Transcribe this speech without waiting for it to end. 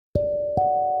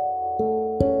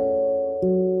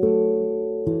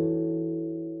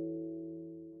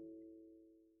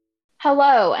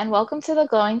Hello, and welcome to the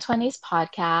Glowing 20s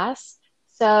podcast.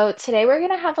 So, today we're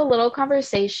going to have a little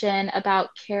conversation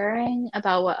about caring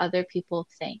about what other people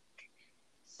think.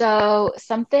 So,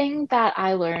 something that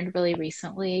I learned really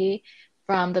recently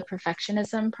from the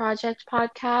Perfectionism Project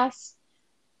podcast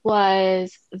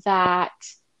was that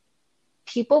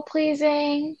people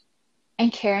pleasing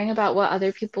and caring about what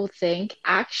other people think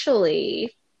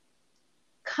actually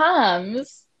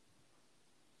comes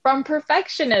from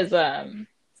perfectionism.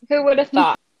 Who would have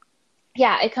thought?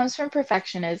 Yeah, it comes from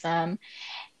perfectionism.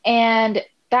 And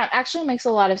that actually makes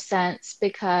a lot of sense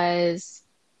because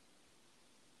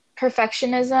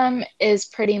perfectionism is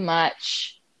pretty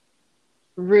much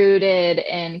rooted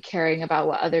in caring about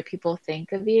what other people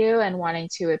think of you and wanting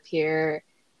to appear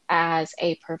as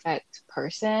a perfect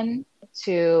person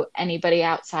to anybody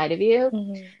outside of you.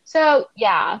 hmm So,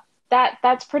 yeah,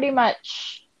 that's pretty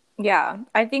much Yeah,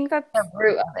 the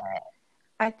root of it.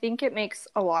 I think it makes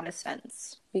a lot of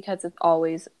sense because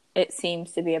it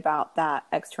seems to be about that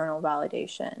external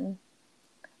validation.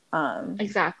 Um,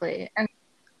 Exactly. And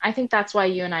I think that's why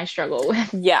you and I struggle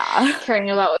with yeah.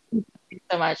 caring about what people think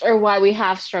so much, or why we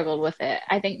have struggled with it.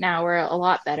 I think now we're a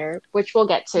lot better, which we'll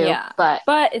get to. Yeah. But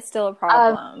But it's still a um,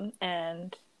 problem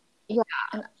yeah,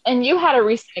 and and you had a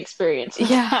recent experience with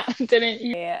yeah. that, didn't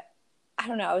you? I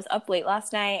don't know, I was up late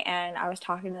last night and I was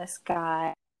talking to this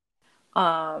guy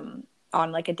um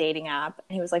on like a dating app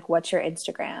and he was like, "What's your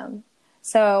Instagram?"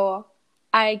 So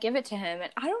I give it to him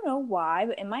and I don't know why,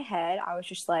 but in my head I was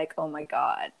just like, "Oh my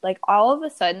God." Like all of a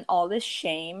sudden all this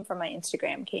shame from my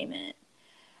Instagram came in.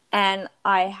 And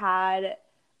I had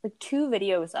like two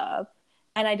videos up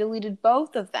and I deleted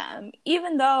both of them,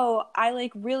 even though I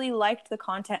like really liked the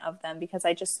content of them because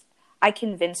I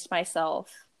convinced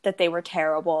myself that they were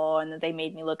terrible and that they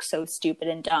made me look so stupid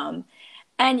and dumb.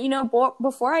 And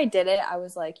before I did it, I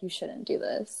was like, you shouldn't do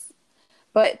this.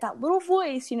 But that little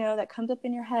voice, that comes up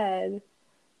in your head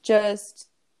just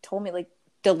told me like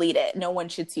delete it. No one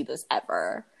should see this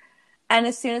ever. And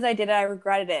as soon as I did it, I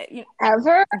regretted it.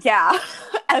 Ever? Yeah,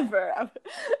 ever.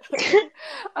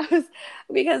 I was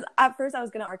because at first I was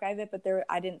gonna archive it, but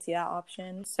I didn't see that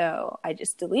option, so I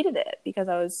just deleted it because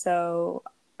I was so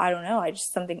I don't know. I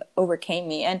just something overcame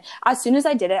me, and as soon as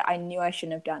I did it, I knew I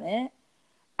shouldn't have done it.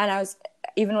 And I was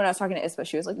even when I was talking to Ispa,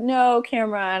 she was like, "No,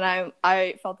 camera," and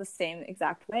I felt the same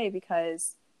exact way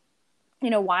because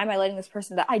why am I letting this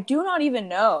person that I do not even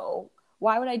know?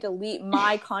 Why would I delete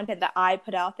my content that I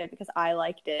put out there because I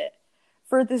liked it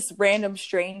for this random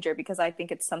stranger because I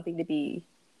think it's something to be,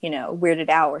 weirded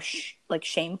out or like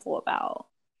shameful about?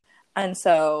 And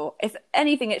so, if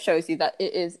anything, it shows you that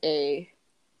it is a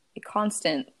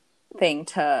constant thing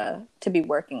to be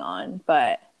working on.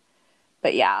 But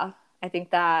yeah, I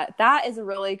think that is a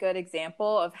really good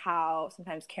example of how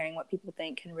sometimes caring what people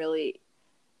think can really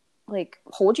like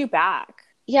hold you back.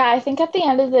 Yeah, I think at the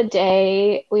end of the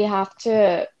day, we have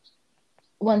to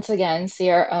once again see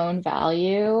our own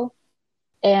value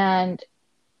and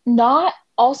not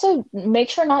also make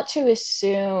sure not to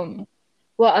assume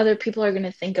what other people are going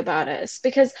to think about us.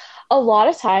 Because a lot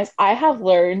of times I have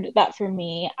learned that for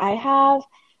me, I have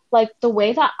like the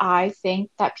way that I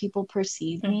think that people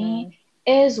perceive me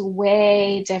Mm-hmm. is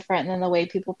way different than the way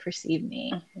people perceive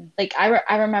me. Mm-hmm. Like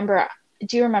I remember,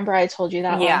 do you remember I told you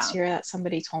that last Yeah. year that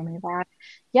somebody told me that?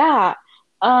 Yeah.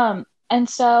 And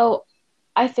so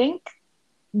I think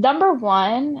number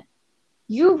one,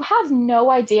 you have no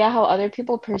idea how other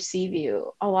people perceive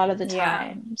you a lot of the Yeah.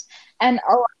 times. And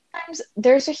a lot of times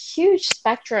there's a huge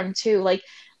spectrum too. Like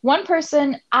one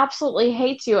person absolutely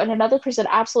hates you and another person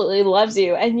absolutely loves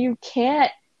you. And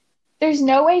there's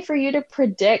no way for you to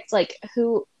predict like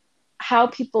how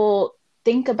people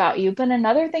think about you. But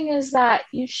another thing is that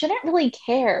you shouldn't really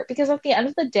care because at the end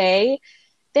of the day,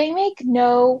 they make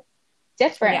no Yeah.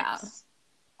 difference.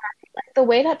 Like the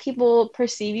way that people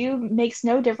perceive you makes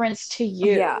no difference to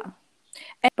Yeah. you.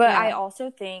 But I Yeah. also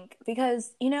think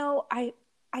because,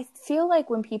 I feel like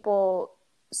when people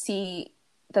see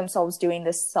themselves doing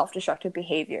this self-destructive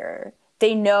behavior,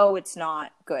 they know it's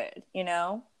not good.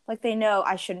 Like they know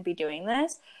I shouldn't be doing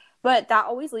this. But that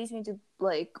always leads me to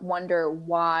like wonder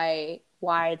why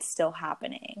it's still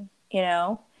happening?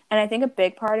 And I think a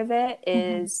big part of it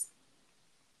Mhm. is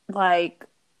like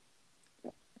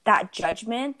that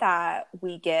judgment that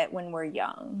we get when we're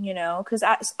young, because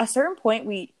at a certain point,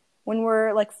 when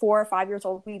we're like 4 or 5 years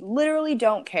old, we literally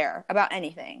don't care about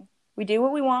anything. We do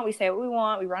what we want, we say what we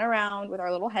want, we run around with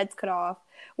our little heads cut off.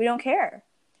 We don't care.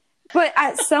 But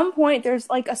at some point, there's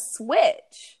like a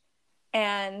switch,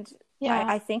 and Yeah.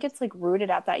 I think it's like rooted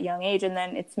at that young age, and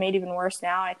then it's made even worse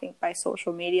now, I think, by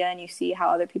social media, and you see how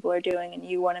other people are doing, and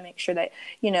you want to make sure that,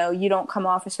 you know, you don't come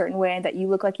off a certain way, that you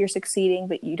look like you're succeeding,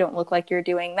 but you don't look like you're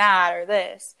doing that or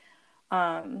this.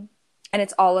 And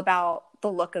it's all about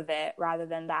the look of it rather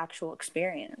than the actual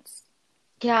experience.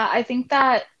 Yeah, I think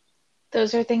that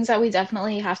those are things that we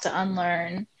definitely have to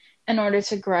unlearn in order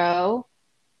to grow.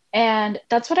 And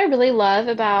that's what I really love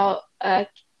about,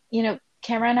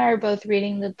 Cameron and I are both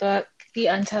reading the book The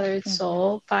Untethered Mm-hmm.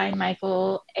 Soul by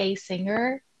Michael A.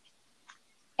 Singer.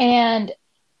 And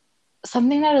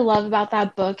something that I love about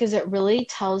that book is it really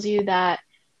tells you that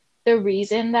the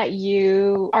reason that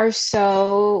you are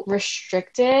so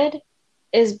restricted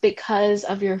is because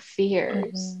of your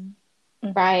fears, Mm-hmm.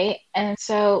 Mm-hmm. right? And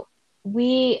so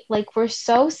we're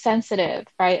so sensitive,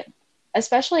 right?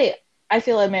 Especially I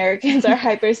feel Americans are Yeah,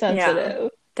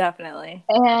 hypersensitive. definitely.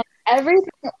 And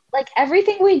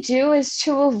everything we do is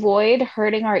to avoid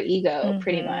hurting our ego,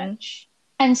 pretty Mm-hmm. much.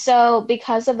 And so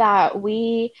because of that,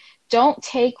 we don't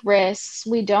take risks.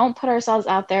 We don't put ourselves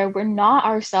out there. We're not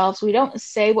ourselves. We don't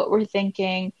say what we're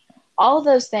thinking. All of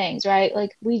those things, right?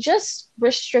 Like we just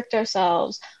restrict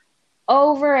ourselves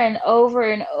over and over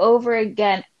and over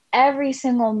again every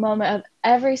single moment of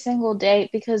every single day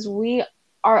because we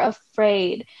are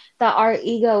afraid that our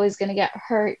ego is going to get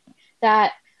hurt,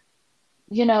 that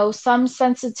some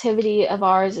sensitivity of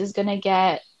ours is going to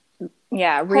get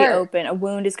Yeah, hurt. reopen. A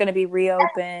wound is going to be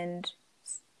reopened.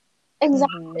 Mm-hmm.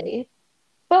 Exactly.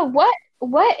 But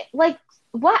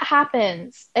what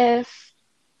happens if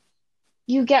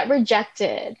you get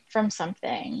rejected from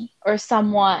something or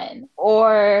someone,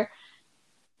 or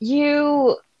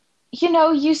you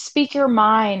you speak your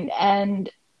mind and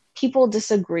people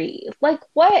disagree? Like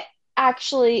what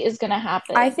actually is going to I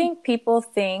happen? think people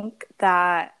think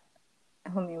that, I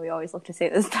mean, we always love to say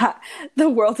this, that the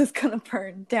world is going to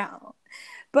burn down.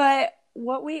 But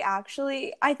what we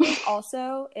actually, I think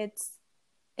also it's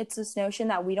this notion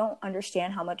that we don't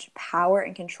understand how much power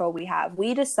and control we have.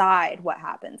 We decide what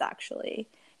happens, actually.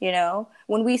 You know,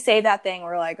 when we say that thing,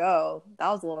 we're like, oh, that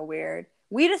was a little weird.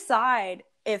 We decide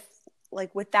if,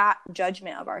 like, with that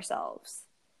judgment of ourselves,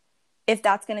 if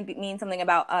that's going to mean something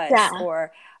about us, Yeah.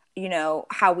 or, you know,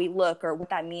 how we look, or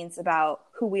what that means about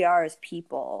who we are as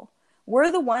people.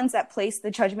 We're the ones that place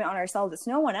the judgment on ourselves. It's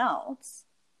no one else.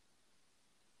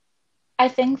 I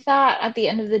think that at the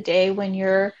end of the day, when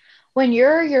you're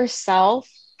yourself,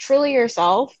 truly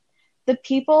yourself, the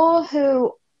people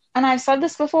who, and I've said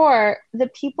this before, the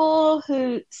people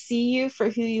who see you for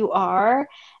who you are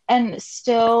and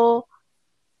still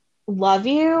love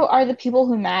you are the people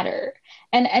who matter.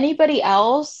 And anybody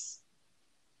else,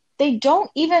 they don't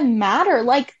even matter.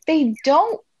 Like they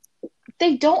don't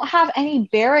have any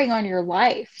bearing on your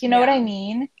life. You know what I Yeah,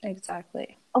 mean?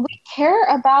 exactly. We care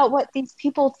about what these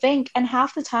people think, and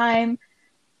half the time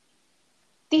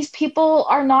these people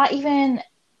are not even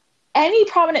any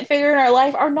prominent figure in our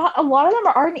life, are not, a lot of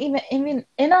them aren't even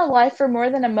in our life for more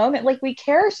than a moment. Like we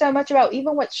care so much about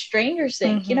even what strangers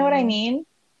think. You know what I Mm-hmm. mean?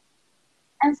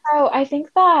 And so I think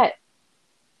that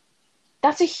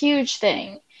that's a huge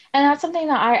thing. And that's something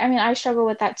that I mean, I struggle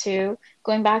with that too.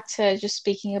 Going back to just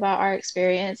speaking about our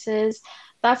experiences,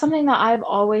 that's something that I've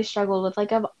always struggled with.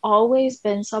 Like I've always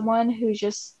been someone who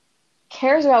just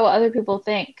cares about what other people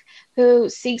think, who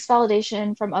seeks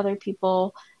validation from other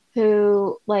people,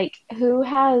 who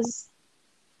has,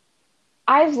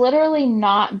 I've literally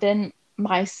not been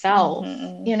myself,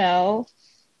 Mm-hmm. true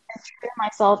to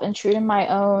myself and true to my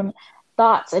own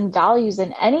thoughts and values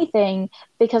and anything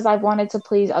because I've wanted to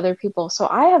please other people. So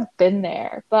I have been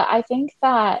there, but I think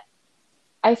that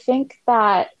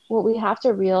what we have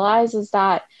to realize is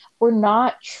that we're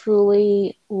not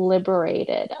truly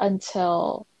liberated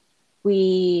until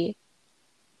we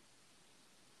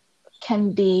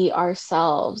can be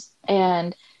ourselves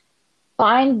and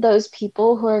find those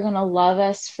people who are going to love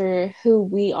us for who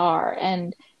we are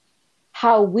and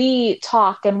how we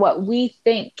talk and what we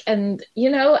think and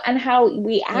and how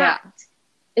we Yeah. act.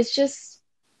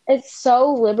 It's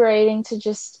so liberating to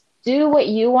just do what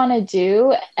you want to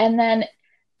do, and then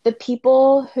the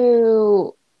people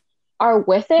who are Yeah.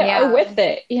 with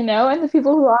it, and the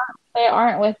people who aren't, they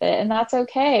aren't with it, and that's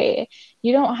okay.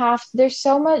 You don't have, there's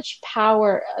so much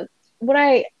power.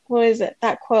 What is it,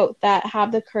 that quote, that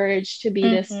have the courage to be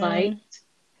Mm-hmm. disliked?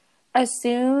 As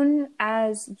soon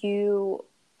as you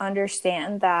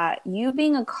understand that you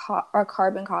being a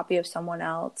carbon copy of someone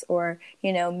else, or,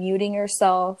 you know, muting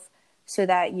yourself so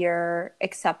that you're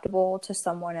acceptable to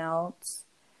someone else,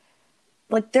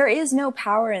 like, there is no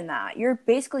power in that. You're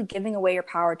basically giving away your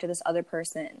power to this other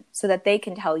person so that they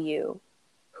can tell you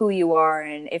who you are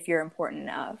and if you're important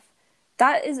enough.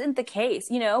 that isn't the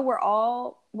case. You know, we're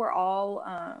all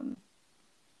on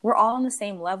the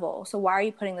same level. So why are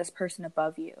you putting this person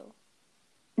above you?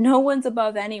 No one's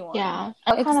above anyone. Yeah.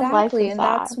 What kind of life Exactly. is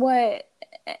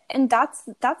And that?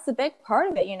 that's the big part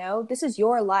of it, you know. This is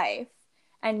your life,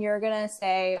 and you're going to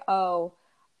say, "Oh,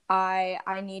 I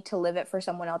need to live it for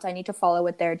someone else. I need to follow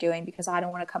what they're doing because I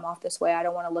don't want to come off this way. I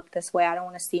don't want to look this way. I don't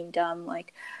want to seem dumb."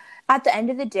 Like at the end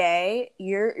of the day,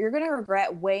 you're going to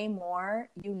regret way more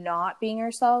you not being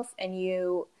yourself and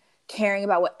you caring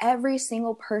about what every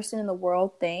single person in the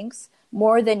world thinks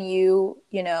more than you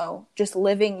know, just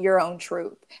living your own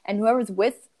truth. And whoever's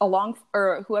with along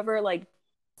or whoever like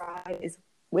is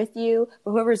with you,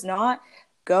 but whoever's not,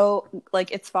 go like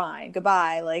it's fine.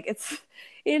 Goodbye. Like it's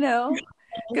you know,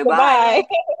 goodbye. Goodbye. Like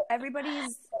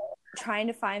everybody's trying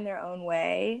to find their own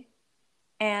way.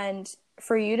 And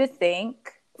for you to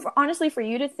think, honestly, for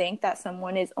you to think that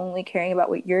someone is only caring about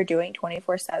what you're doing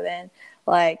 24/7,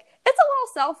 like it's a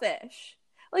little selfish.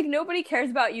 Like nobody cares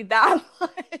about you that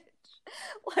much.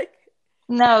 Like,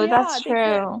 No, yeah, that's they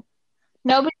care. true.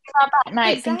 Nobody's up at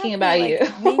night thinking Exactly.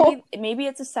 about you. Like maybe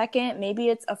it's a second, maybe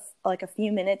it's like a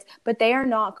few minutes, but they are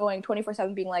not going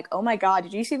 24/7 being like, "Oh my God,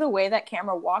 did you see the way that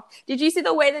camera walked? Did you see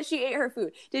the way that she ate her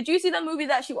food? Did you see the movie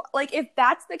that like if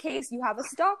that's the case, you have a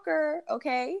stalker,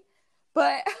 okay?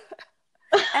 But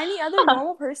any other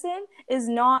normal person is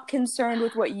not concerned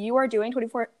with what you are doing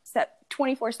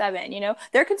 24/7, you know?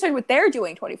 They're concerned with they're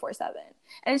doing 24/7.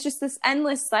 And it's just this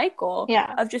endless cycle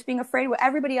Yeah. of just being afraid what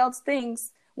everybody else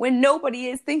thinks when nobody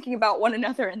is thinking about one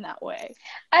another in that way.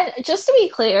 And just to be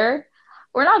clear,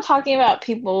 we're not talking about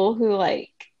people who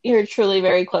like you're truly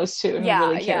very close to and Yeah,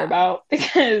 really care yeah. about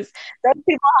because those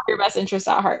people have your best interests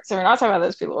at heart. So we're not talking about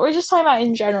those people. We're just talking about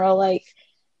in general, like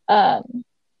um,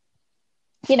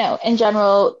 you know, in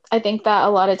general, I think that a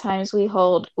lot of times we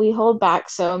hold back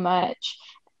so much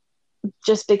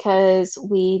just because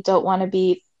we don't want to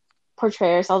be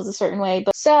portray ourselves a certain way.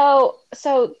 But so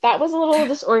that was a little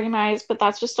disorganized, but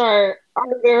that's just our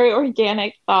very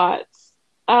organic thoughts.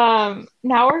 Now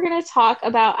we're gonna talk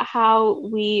about how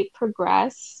we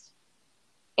progressed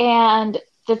and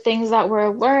the things that we're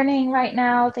learning right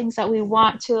now, things that we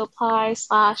want to apply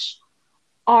slash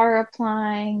are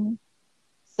applying.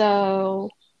 So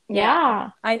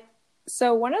Yeah. yeah.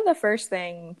 So one of the first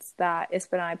things that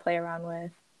Ispa and I play around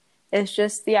with is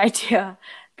just the idea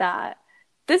that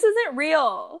this isn't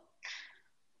real.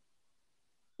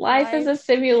 Life is Life a is not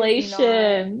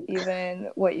simulation.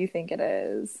 even what you think it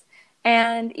is.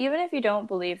 And even if you don't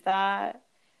believe that,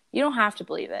 you don't have to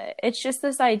believe it. It's just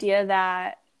this idea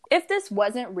that if this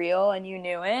wasn't real and you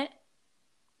knew it,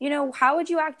 you know, how would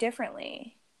you act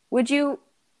differently? Would you,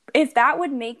 if that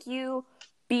would make you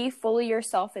be fully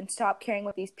yourself and stop caring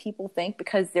what these people think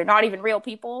because they're not even real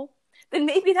people, then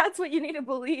maybe that's what you need to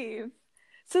believe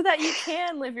so that you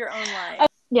can live your own life.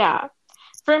 Yeah.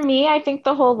 For me, I think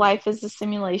the whole life is a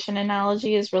simulation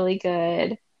analogy is really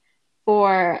good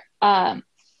for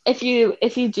if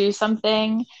you do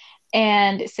something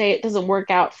and say it doesn't work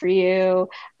out for you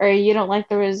or you don't like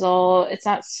the result, it's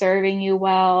not serving you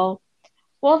well,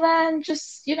 well then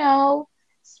just, you know,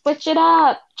 switch it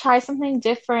up, try something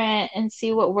different and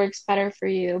see what works better for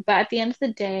you. But at the end of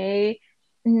the day,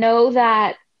 know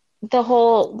that the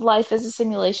whole life as a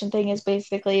simulation thing is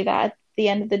basically that at the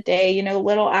end of the day, you know,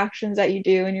 little actions that you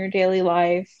do in your daily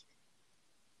life,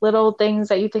 little things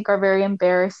that you think are very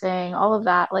embarrassing, all of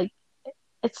that, like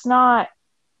it's not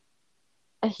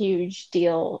a huge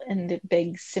deal in the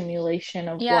big simulation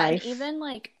of Yeah, and life. even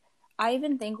like, I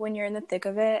even think when you're in the thick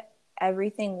of it,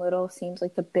 everything little seems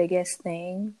like the biggest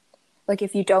thing. Like,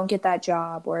 if you don't get that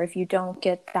job or if you don't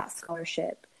get that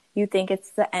scholarship, you think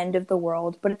it's the end of the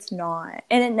world, but it's not.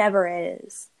 And it never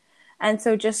is. And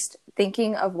so just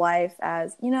thinking of life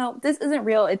as, you know, this isn't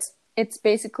real. It's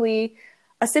basically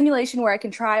a simulation where I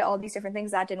can try all these different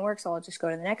things that didn't work, so I'll just go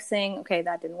to the next thing. Okay,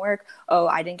 that didn't work. Oh,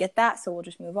 I didn't get that, so we'll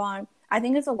just move on. I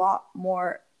think it's a lot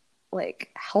more like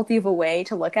healthy of a way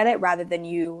to look at it rather than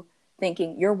you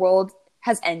thinking your world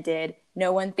has ended.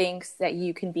 No one thinks that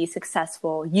you can be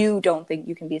successful. You don't think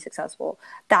you can be successful.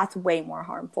 That's way more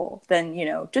harmful than, you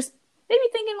know, just maybe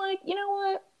thinking like, you know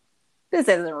what? This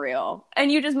isn't real.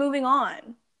 And you just moving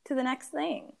on to the next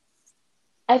thing.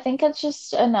 I think it's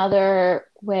just another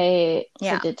way to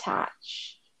Yeah.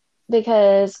 detach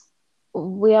because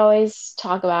we always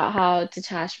talk about how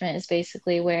detachment is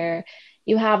basically where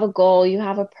you have a goal, you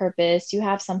have a purpose, you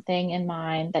have something in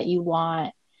mind that you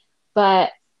want,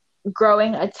 but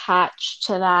growing attached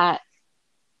to that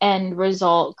end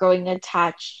result, growing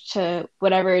attached to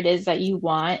whatever it is that you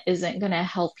want isn't going to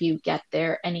help you get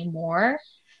there anymore.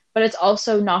 but it's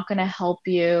also not going to help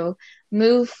you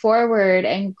move forward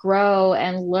and grow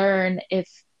and learn if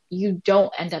you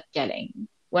don't end up getting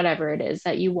whatever it is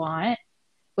that you want,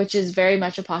 which is very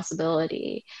much a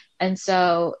possibility. And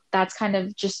so that's kind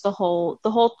of just the whole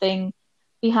thing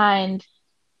behind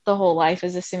the whole life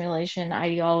as a simulation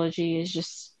ideology is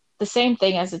just the same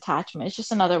thing as attachment. It's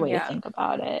just another way to Yeah. think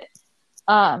about it.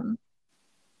 Um,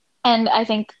 and I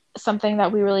think something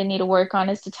that we really need to work on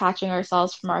is detaching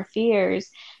ourselves from our fears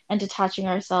and detaching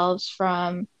ourselves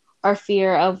from our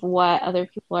fear of what other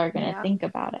people are going to Yeah. think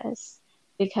about us.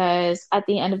 Because at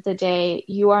the end of the day,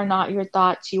 you are not your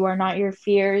thoughts, you are not your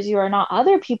fears, you are not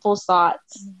other people's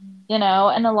thoughts, Mm-hmm. you know?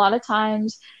 And a lot of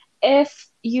times, if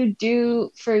you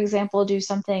do, for example, do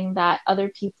something that other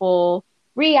people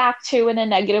react to in a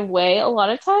negative way, a lot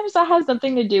of times that has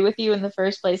nothing to do with you in the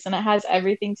first place, and it has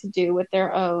everything to do with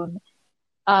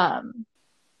um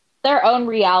their own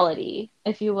reality,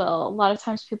 if you will. A lot of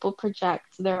times people project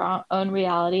their own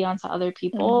reality onto other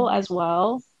people Mm-hmm. as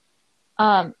well.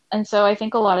 And so I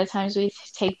think a lot of times we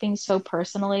take things so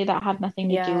personally that have nothing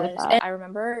to do with Yes. us. And I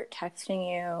remember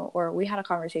texting you, or we had a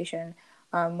conversation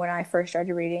when I first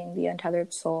started reading The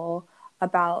Untethered Soul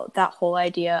about that whole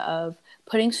idea of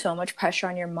putting so much pressure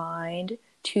on your mind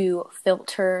to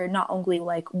filter not only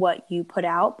like what you put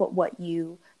out, but what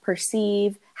you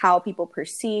perceive, how people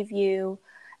perceive you,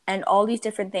 and all these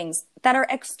different things that are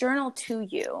external to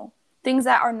you, things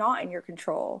that are not in your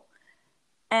control.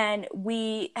 And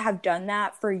we have done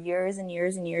that for years and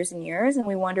years and years and years. And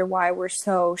we wonder why we're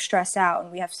so stressed out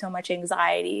and we have so much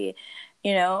anxiety,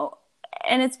 you know?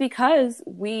 And it's because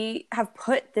we have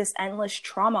put this endless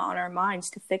trauma on our minds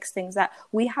to fix things that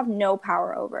we have no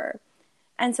power over.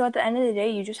 And so at the end of the day,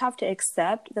 you just have to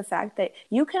accept the fact that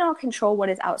you cannot control what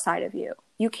is outside of you.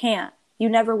 You can't. You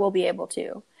never will be able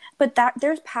to. But that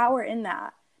there's power in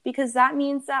that, because that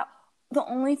means that the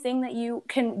only thing that you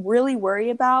can really worry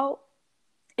about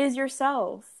is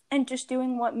yourself and just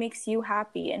doing what makes you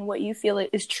happy and what you feel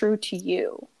is true to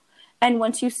you. And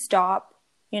once you stop,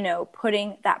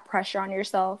 putting that pressure on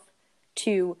yourself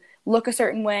to look a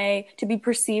certain way, to be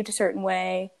perceived a certain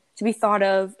way, to be thought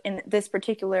of in this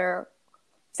particular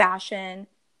fashion,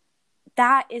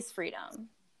 that is freedom.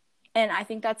 And I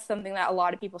think that's something that a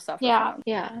lot of people suffer Yeah, from.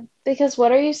 yeah. Because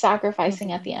what are you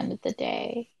sacrificing at Mm-hmm. the end of the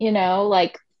day? You know,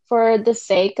 like for the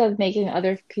sake of making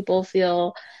other people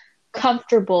feel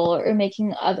comfortable or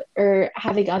making other or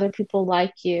having other people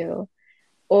like you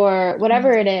or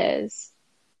whatever it Mm-hmm. is,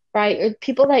 right? Or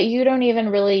people that you don't even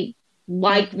really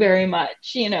like Mm-hmm. very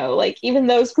much, like even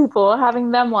those people,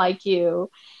 having them like you,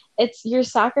 you're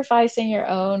sacrificing your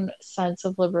own sense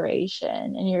of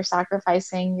liberation and you're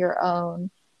sacrificing your own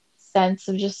sense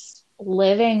of just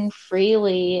living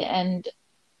freely and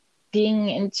being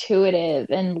intuitive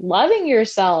and loving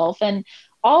yourself and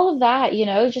all of that,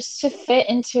 just to fit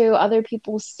into other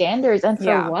people's standards. And for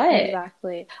Yeah, what?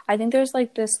 exactly. I think there's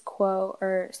like this quote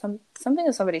or something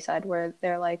that somebody said where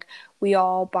they're like, we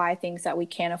all buy things that we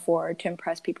can't afford to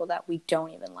impress people that we don't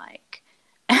even like.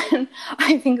 And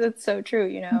I think that's so true,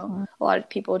 Mhm. A lot of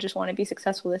people just want to be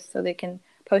successful so they can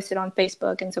post it on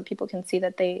Facebook and so people can see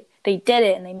that they did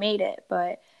it and they made it.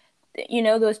 But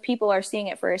those people are seeing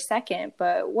it for a second,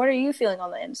 but what are you feeling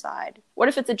on the inside? What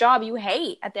if it's a job you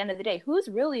hate at the end of the day? Who's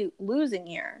really losing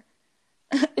here?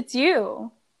 It's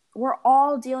you. We're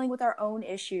all dealing with our own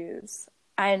issues.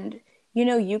 And,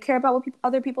 you care about what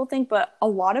other people think, but a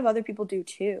lot of other people do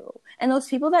too. And those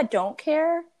people that don't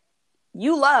care,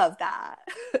 you love that.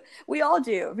 We all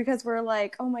do because we're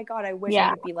like, oh my God, I wish I Yeah.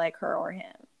 could be like her or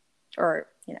him or,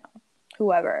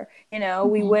 whoever. We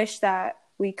Mhm. wish that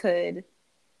we could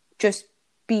just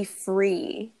be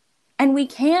free. And we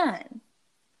can.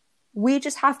 We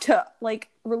just have to like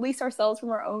release ourselves from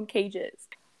our own cages.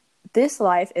 This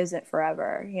life isn't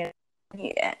forever,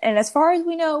 And as far as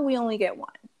we know, we only get one,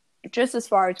 just as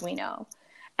far as we know.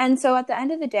 And so at the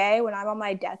end of the day, when I'm on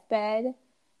my deathbed,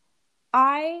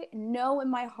 I know in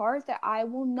my heart that I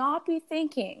will not be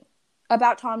thinking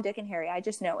about Tom, Dick, and Harry. I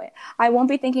just know it. I won't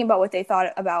be thinking about what they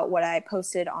thought about what I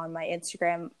posted on my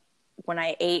Instagram when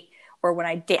I ate or when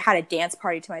I had a dance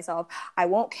party to myself. I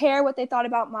won't care what they thought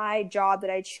about my job that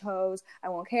I chose. I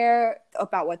won't care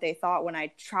about what they thought when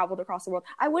I traveled across the world.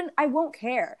 I won't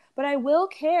care. But I will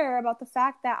care about the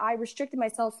fact that I restricted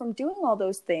myself from doing all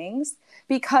those things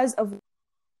because of what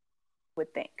I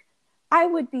would think. I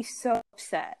would be so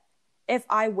upset if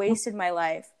I wasted my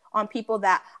life on people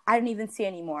that I don't even see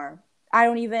anymore. I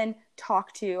don't even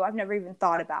talk to. I've never even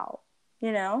thought about,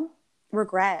 you know?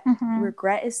 Regret. Mhm.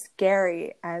 Regret is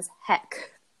scary as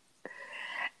heck.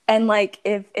 And like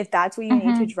if that's what you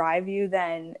need to Mhm. drive you,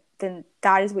 then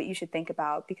that is what you should think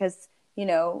about because,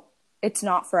 it's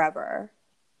not forever.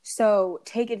 So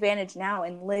take advantage now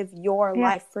and live your Yeah.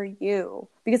 life for you.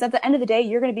 Because at the end of the day,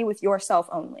 you're going to be with yourself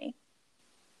only.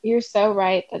 You're so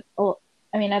right that,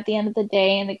 I mean, at the end of the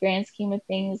day, in the grand scheme of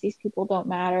things, these people don't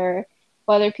matter.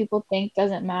 What other people think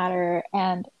doesn't matter.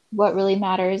 And what really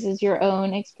matters is your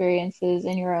own experiences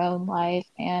in your own life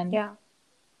and Yeah.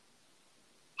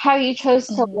 how you chose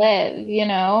to Mm-hmm.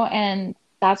 live, and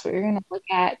that's what you're going to look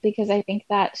at because I think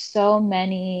so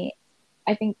many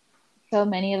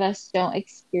of us don't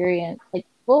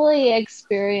fully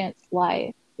experience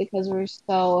life because we're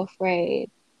so afraid,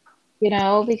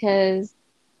 because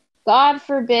God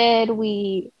forbid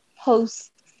we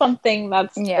post something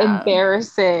that's Yeah.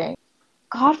 embarrassing.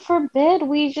 God forbid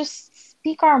we just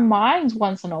speak our minds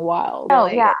once in a while. Oh,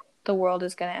 Like yeah. the world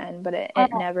is going to end, but it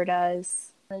never does.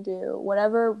 To do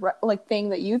whatever like thing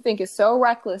that you think is so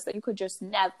reckless that you could just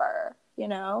never,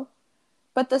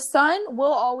 But the sun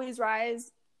will always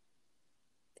rise.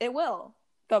 It will.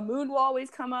 The moon will always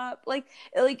come up. Like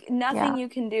nothing Yeah. you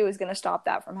can do is going to stop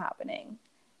that from happening.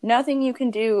 Nothing you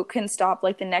can do can stop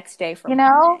like the next day from You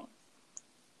know, coming.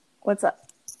 What's up?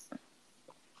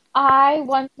 I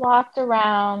once walked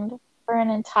around for an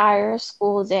entire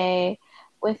school day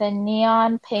with a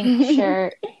neon pink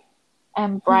shirt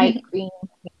and bright green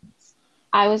pants.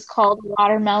 I was called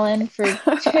watermelon for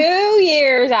 2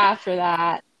 years after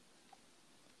that.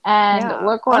 And Yeah.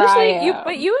 look where I Honestly,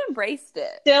 am. you embraced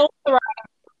it. Still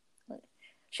thriving.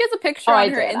 She has a picture Oh, on I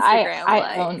her did. Instagram.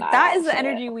 I own that that is the outfit.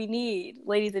 energy we need,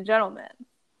 ladies and gentlemen.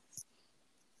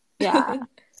 Yeah,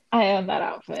 I own that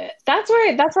outfit. That's where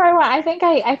I went. I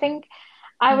think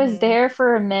I was Mm-hmm. there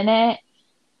for a minute,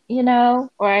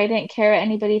 where I didn't care what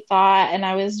anybody thought and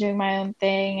I was doing my own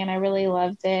thing and I really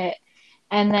loved it.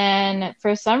 And then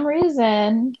for some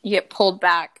reason, You get pulled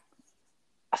back.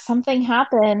 something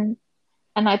happened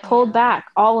and I pulled Yeah.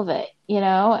 back all of it,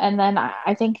 and then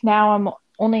I think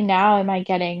only now am I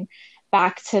getting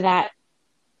back to that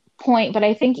point. But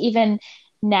I think even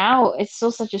now it's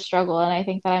still such a struggle, and I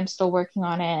think that I'm still working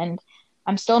on it, and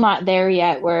I'm still not there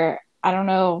yet where I don't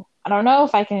know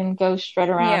if I can go strut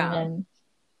around Yeah. and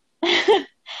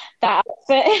that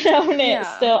outfit and own it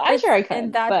Yeah. still. I'm sure I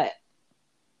And could, but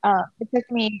it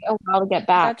took me a while to get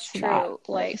back that's to that true.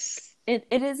 Like place. it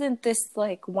isn't this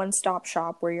like one-stop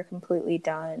shop where you're completely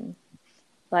done.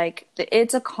 Like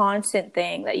it's a constant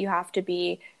thing that you have to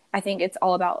be. I think it's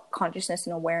all about consciousness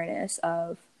and awareness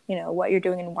of, what you're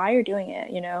doing and why you're doing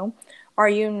it. Are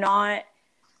you not,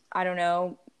 I don't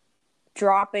know,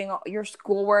 dropping your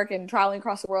schoolwork and traveling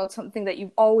across the world, something that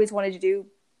you've always wanted to do?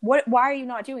 Why are you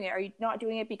not doing it? Are you not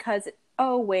doing it because,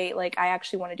 oh wait, like I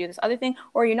actually want to do this other thing?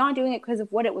 Or are you not doing it because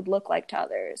of what it would look like to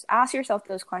others? Ask yourself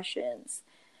those questions.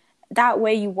 That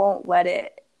way you won't let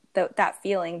it, that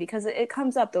feeling, because it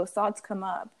comes up, those thoughts come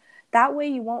up. That way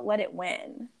you won't let it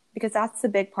win, because that's the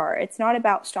big part. It's not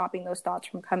about stopping those thoughts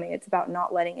from coming. It's about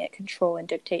not letting it control and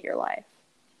dictate your life.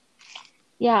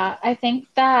 Yeah, I think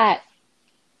that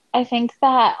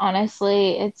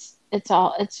honestly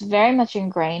it's very much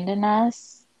ingrained in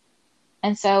us.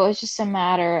 And so it's just a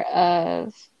matter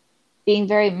of being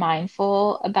very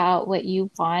mindful about what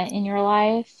you want in your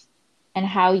life and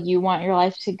how you want your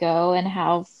life to go and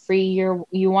how free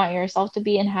you want yourself to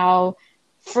be and how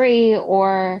free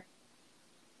or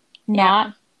not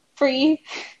Yeah. free,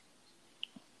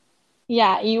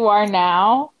 yeah, you are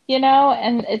now,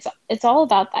 and it's all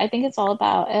about I think it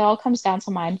all comes down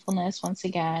to mindfulness once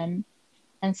again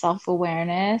and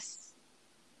self-awareness,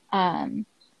 um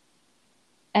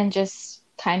and just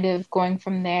kind of going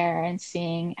from there and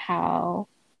seeing how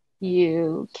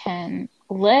you can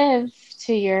live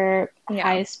to your Yeah.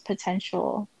 highest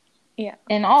potential Yeah.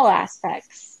 in all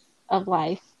aspects of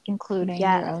life, including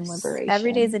your own Yes.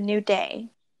 Every day is liberation. a new day.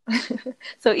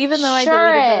 So even though I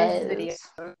Sure deleted those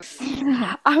videos,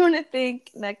 is. I want to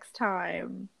think next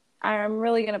time. I'm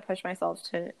really going to push myself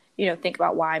to, think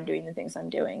about why I'm doing the things I'm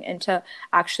doing and to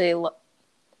actually look.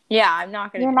 Yeah, I'm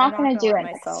not going You're to, I'm not not going to going to do let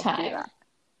it next myself do time. that.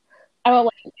 I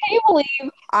will. Can you believe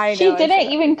I know she I should didn't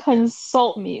have. even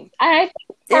consult me? I think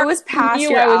It part was of me past knew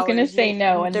your I was going to hours. say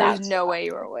no, and There's that's no way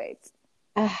you were awake.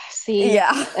 see,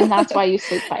 Yeah. and that's why you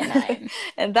sleep by 9.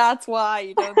 And that's why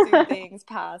you don't do things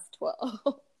past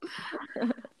 12.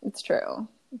 It's true.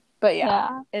 But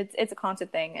yeah, Yeah. it's a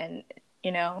constant thing, and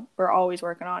we're always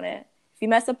working on it. If you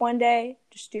mess up one day,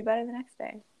 just do better the next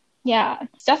day. Yeah,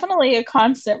 it's definitely a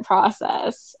constant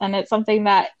process, and it's something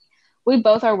that we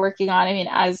both are working on. I mean,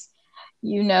 as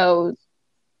you know,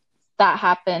 that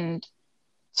happened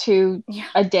Yeah.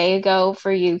 a day ago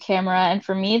for you, Camera, and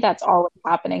for me, that's always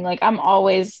happening. Like I'm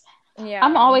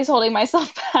Yeah. always holding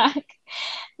myself back.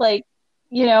 Like,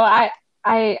 I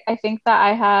I think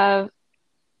that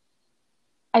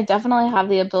I definitely have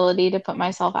the ability to put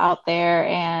myself out there,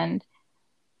 and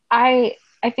I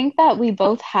think that we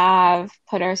both have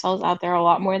put ourselves out there a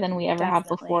lot more than we ever have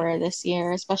Definitely. before this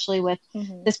year, especially with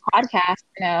Hmm. this podcast,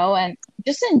 and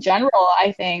just in general,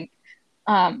 I think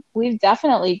we've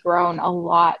definitely grown a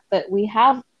lot, but we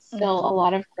have still a Hmm.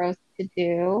 lot of growth to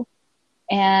do.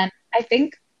 And I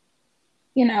think,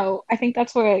 I think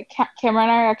that's where Cameron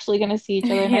and I are actually going to see each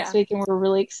other next Yeah. week, and we're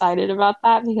really excited about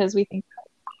that because we think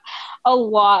a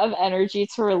lot of energy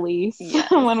to release Yes.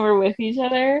 when we're with each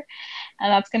other,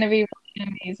 and that's going to be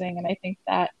really amazing. And I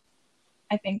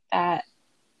think that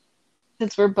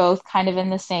since we're both kind of in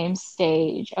the same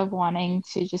stage of wanting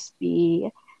to just be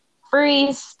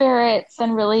free spirits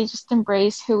and really just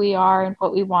embrace who we are and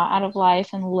what we want out of life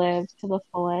and live to the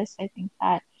fullest, I think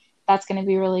that that's going to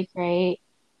be really great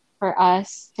for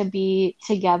us to be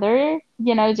together,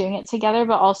 doing it together,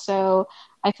 but also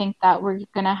I think that we're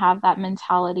going to have that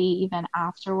mentality even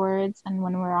afterwards and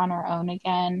when we're on our own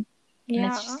again. And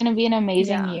it's just Yeah. going to be an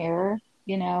amazing Yeah. year,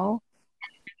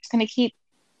 Just going to keep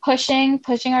pushing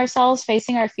ourselves,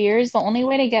 facing our fears. The only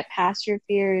way to get past your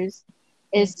fears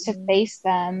is to Hmm. face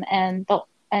them, and the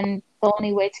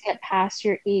only way to get past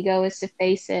your ego is to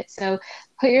face it. So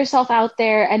put yourself out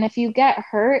there, and if you get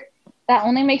hurt, that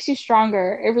only makes you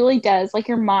stronger. It really does. Like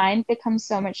your mind becomes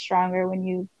so much stronger when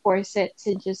you force it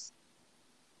to just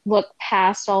look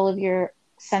past all of your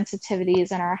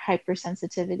sensitivities and our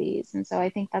hypersensitivities. And so I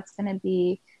think that's going to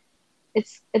be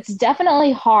it's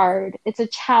definitely hard. It's a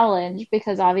challenge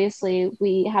because obviously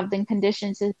we have been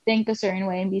conditioned to think a certain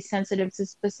way and be sensitive to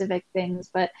specific things.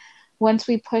 But once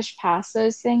we push past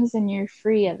those things, then you're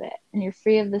free of it, and you're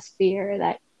free of this fear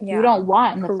that you Yeah. don't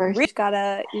want in the first.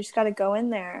 You just gotta go in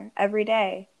there every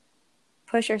day.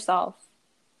 Push yourself.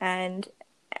 And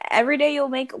every day you'll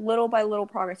make little by little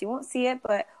progress. You won't see it,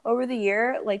 but over the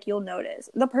year, like you'll notice.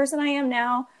 The person I am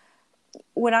now,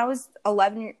 when I was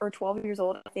 11 or 12 years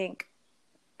old, I think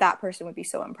that person would be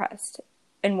so impressed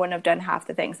and wouldn't have done half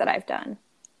the things that I've done.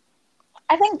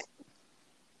 I think,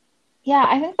 yeah,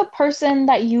 I think the person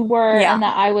that you were and Yeah.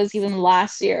 that I was even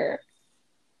last year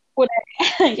would,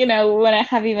 wouldn't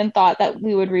have even thought that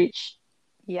we would reach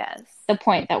Yes. the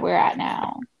point that we're at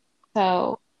now.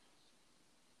 So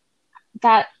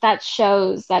that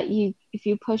shows that you if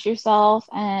you push yourself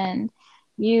and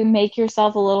you make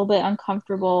yourself a little bit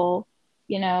uncomfortable,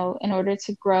 in order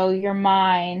to grow your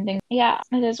mind, and yeah,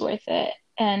 it is worth it.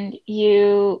 And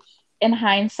in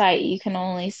hindsight, you can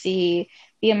only see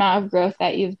the amount of growth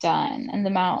that you've done and the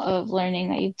amount of learning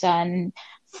that you've done,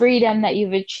 freedom that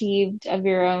you've achieved of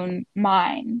your own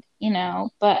mind,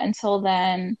 but until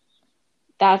then,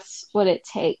 that's what it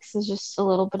takes is just a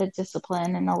little bit of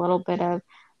discipline and a little bit of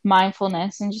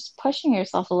mindfulness and just pushing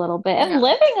yourself a little bit and Yeah.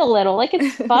 living a little. Like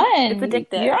it's It's fun. You're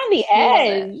addictive. on the You'll love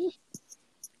it. edge.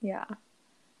 Yeah.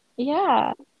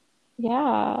 Yeah.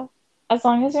 Yeah. As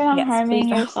long as you're not Yes, please harming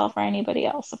don't. yourself or anybody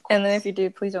else, of And then if course. you do,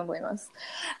 please don't blame us.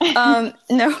 No,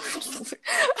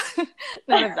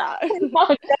 none of that. No,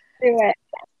 don't do it.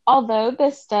 Although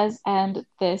this does end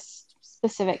this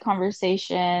specific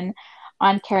conversation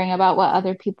on caring about what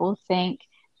other people think,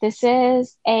 this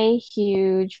is a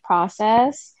huge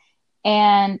process.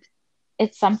 And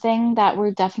it's something that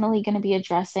we're definitely going to be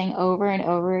addressing over and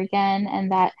over again,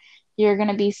 and that you're going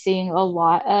to be seeing a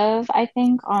lot of, I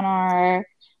think, on our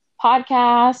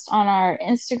podcast, on our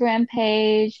Instagram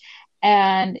page.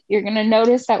 And you're going to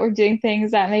notice that we're doing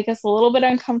things that make us a little bit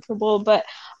uncomfortable, but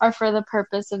are for the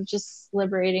purpose of just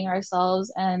liberating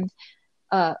ourselves and,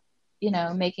 uh,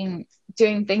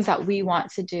 doing things that we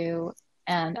want to do.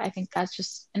 And I think that's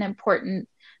just an important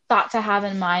thought to have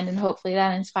in mind. And hopefully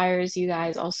that inspires you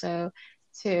guys also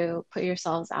to put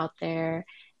yourselves out there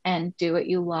and do what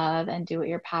you love and do what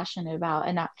you're passionate about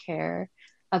and not care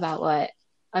about what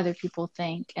other people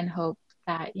think, and hope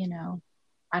that,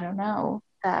 I don't know,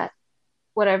 that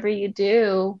whatever you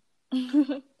do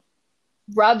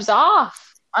rubs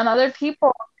off on other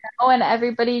people, and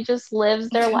everybody just lives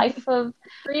their life of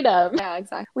freedom. Yeah,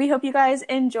 exactly. We hope you guys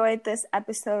enjoyed this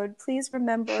episode. Please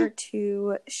remember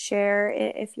to share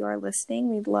it if you are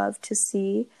listening. We'd love to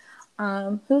see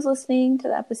who's listening to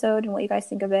the episode and what you guys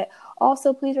think of it.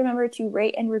 Also, please remember to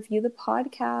rate and review the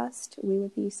podcast. We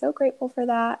would be so grateful for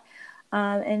that.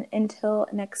 And until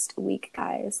next week,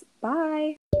 guys,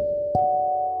 bye.